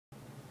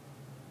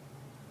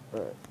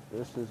Alright,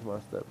 this is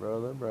my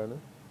stepbrother, Brandon.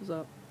 What's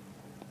up?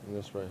 And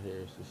this right here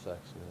is the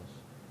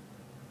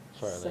sexiness.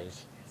 Sorry,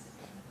 ladies.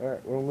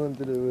 Alright, what I'm going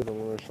to do is I'm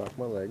going to shock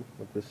my leg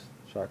with this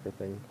shocker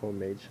thing,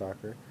 homemade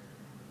shocker.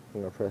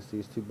 I'm going to press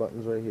these two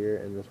buttons right here,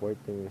 and this white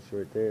thing is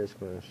right there. It's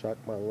going to shock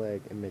my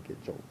leg and make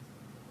it jolt.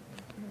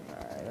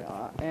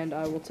 Alright, and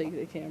I will take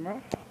the camera.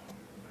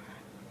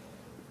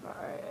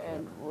 Alright,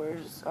 and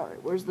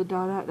where's the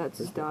dot at? That's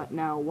his dot.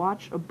 Now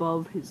watch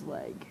above his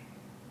leg.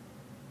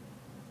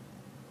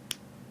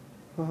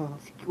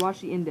 Watch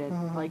the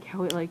indent, like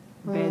how it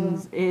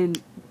bends in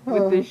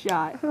with this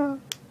shot.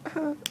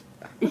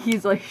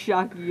 He's like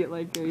shocking it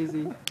like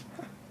crazy.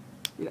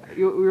 Yeah,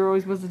 we were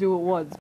always supposed to do it once.